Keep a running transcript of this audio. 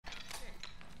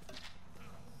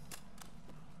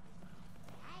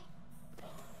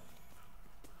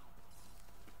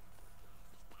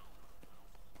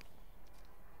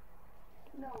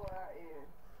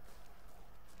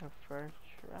A first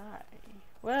try.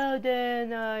 Well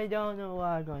then, I don't know what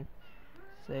I'm going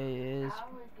to say is.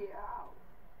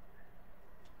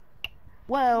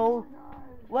 Well,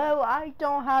 I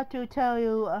don't have to tell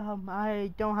you.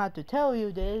 I don't have to tell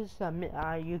you this.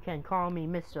 You can call me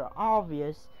Mr.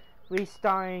 Obvious.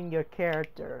 Restarting your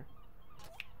character.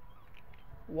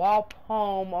 Warp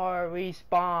home or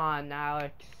respawn,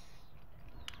 Alex.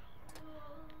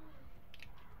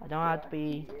 I don't have to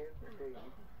be.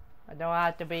 I don't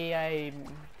have to be a.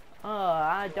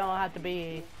 I don't have to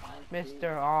be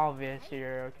Mr. Obvious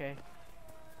here, okay?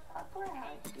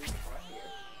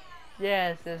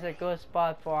 Yes, it's a good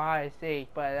spot for hide and seek,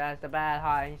 but that's a bad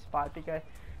hiding spot because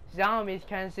zombies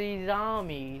can see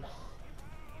zombies.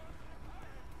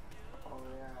 Oh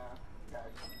yeah,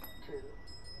 that's true.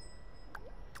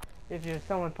 If you're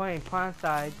someone playing plant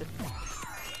side,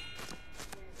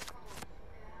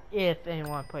 if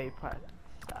anyone plays plant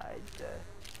side,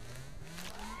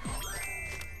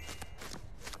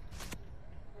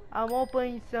 I'm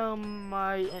opening some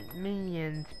my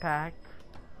minions pack.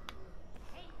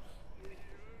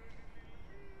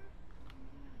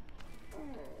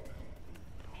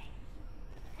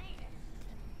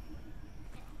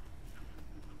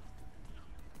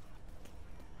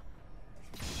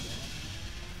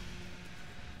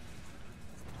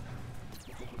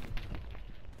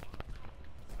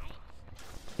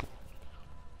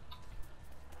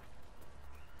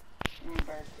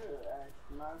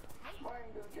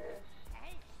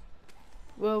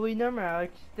 Well, remember,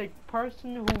 Alex, the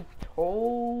person who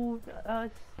told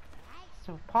us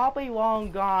is probably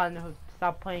long gone who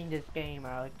stopped playing this game,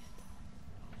 Alex.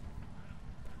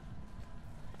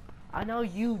 I know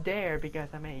you there because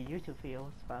I made YouTube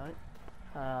videos about it.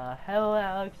 Hello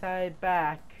Alex, I'm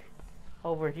back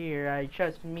over here. I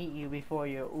just meet you before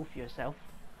you oof yourself.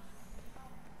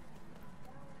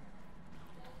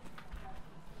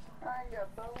 I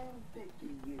got bone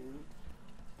picky you.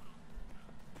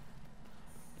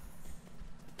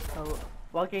 So,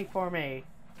 lucky for me.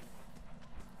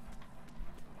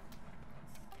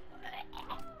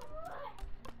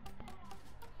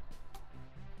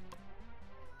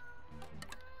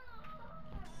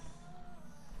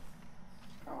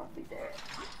 I want to be dead.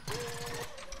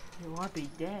 You want to be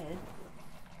dead?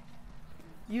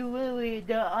 You literally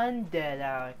the undead,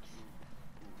 Alex.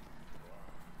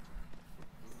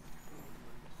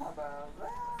 How about that?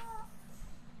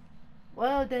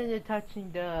 Well, then you're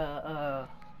touching the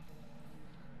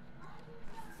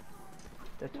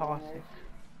toxic.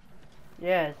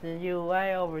 Yes, and you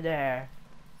lay over there.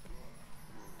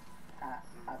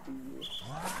 I'll be you.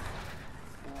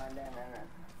 No.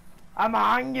 I'm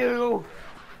on you!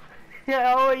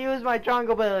 Yeah, I'll use my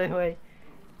jungle ability. Wait.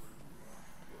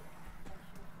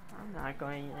 I'm not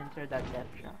going to enter that death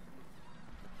trap.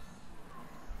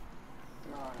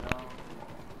 No.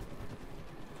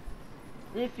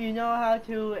 If you know how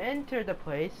to enter the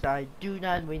place, I do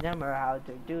not remember how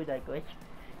to do that glitch.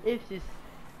 If you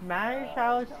manage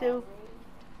how to...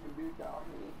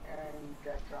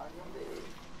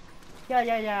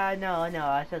 Yeah, I know, I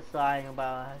was just lying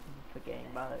about it, forgetting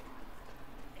about it.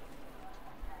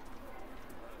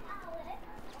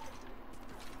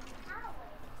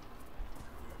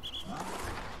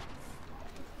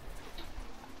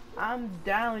 I'm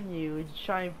down you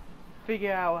trying to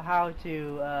figure out how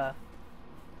to,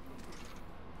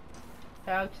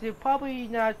 Alex, you probably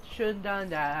not shouldn't done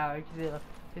that, Alex,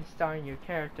 it's starting your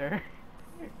character.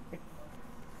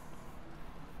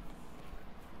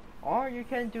 Or you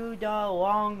can do the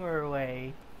longer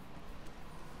way.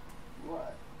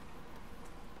 What?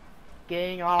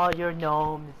 Getting all your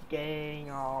gnomes, getting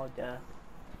all the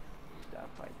stuff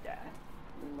like that.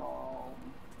 No.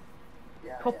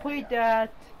 Yeah, Complete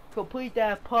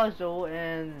that puzzle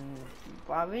and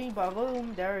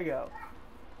ba-boom, there we go.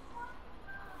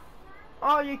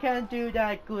 Or you can do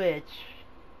that glitch.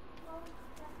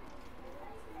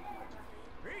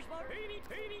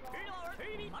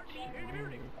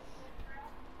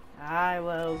 I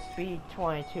will speed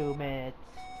 22 minutes.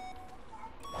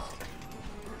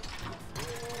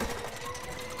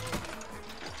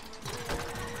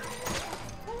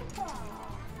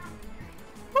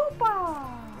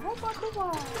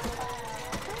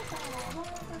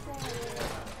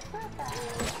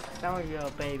 There we go,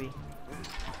 baby.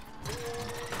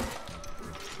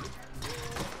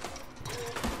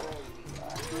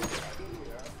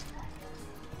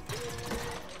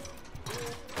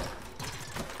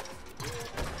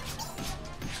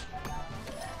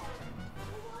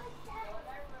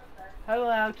 Hello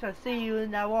Alex, I see you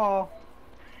in that wall.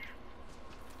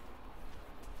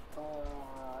 I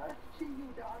see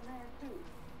you down there too.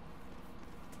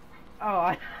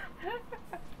 Oh,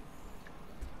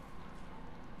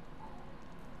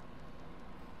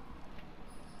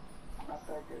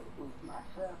 tried to boost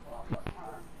myself off the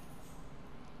time.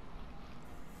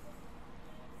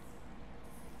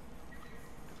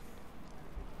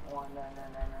 Oh, no.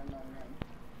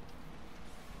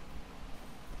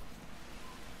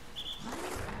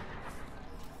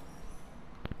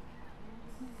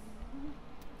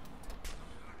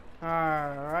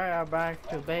 Alright, I'm back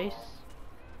to base.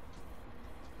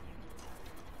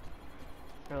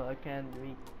 So I can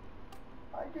read.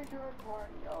 I did your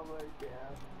recording over there.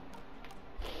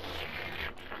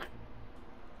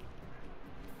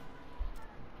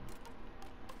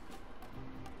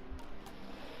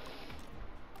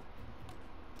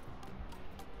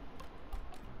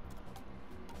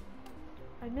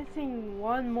 I'm missing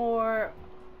one more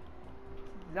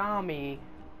zombie.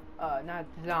 Not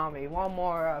zombie, one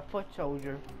more foot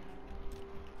soldier.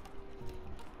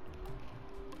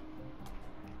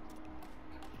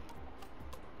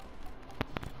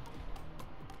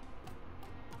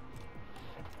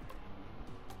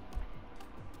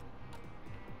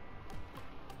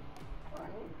 I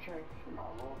need to change my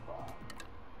robot.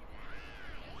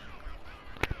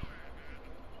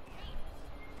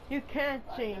 You can't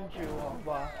change your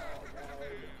robot.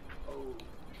 Oh,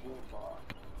 robot.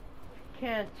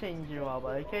 Can't change your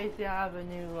robot in case you have a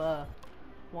new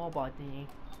robot thingy.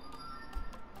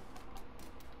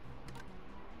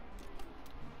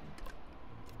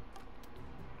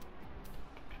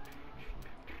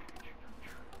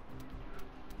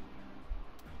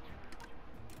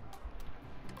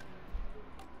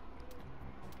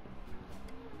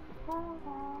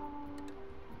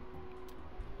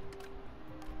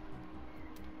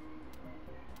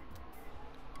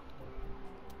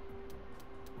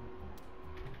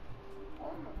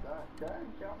 Oh my god, dang,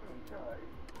 jumping try.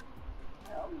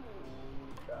 Help me,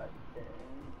 god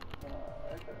dang. I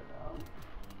don't know.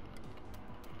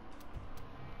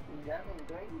 He's having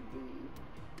crazy.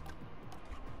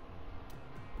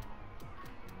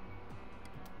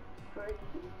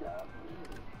 Crazy stuff.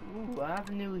 Ooh, I have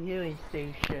a new healing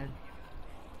station.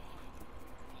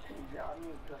 He's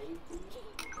having crazy.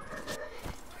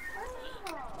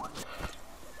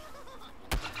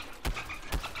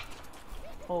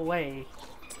 Oh wait.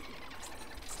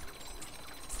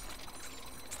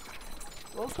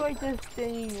 Looks like this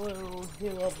thing will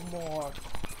heal up more.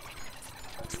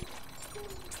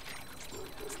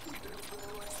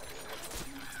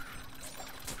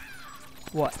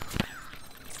 What?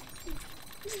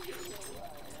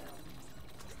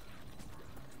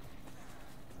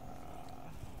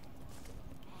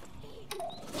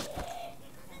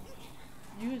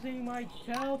 Using my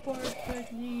teleport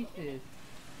telekinesis,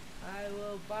 I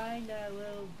will find that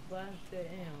little bastard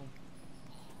him.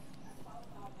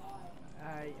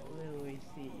 I literally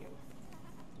see you.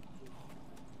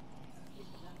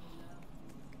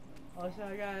 Also,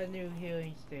 I got a new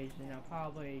healing station I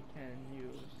probably can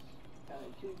use. I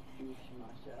should choose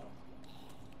myself.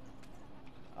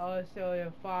 Also,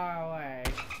 you're far away.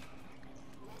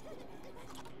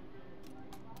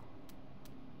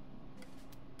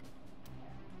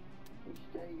 You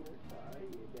stay your side,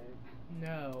 you did.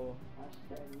 No. I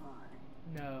stay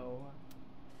mine. No.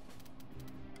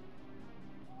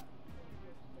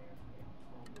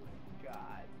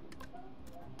 God.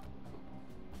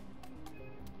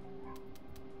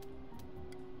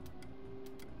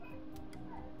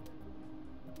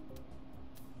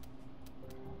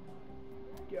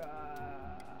 God.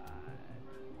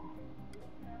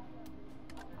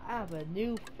 I have a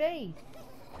new face.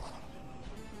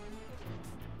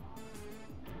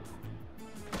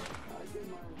 I do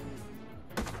mine.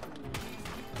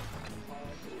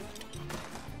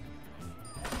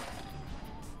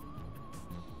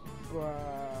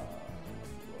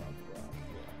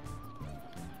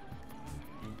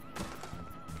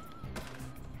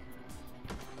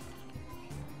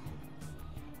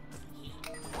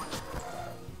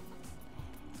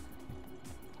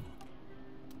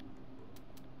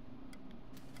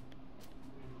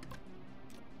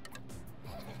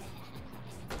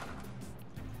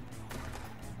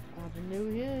 I have a new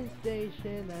healing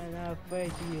station and I'm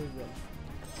afraid to use it.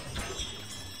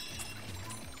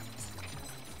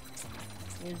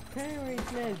 It's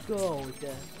Henry's net gold.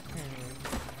 Henry.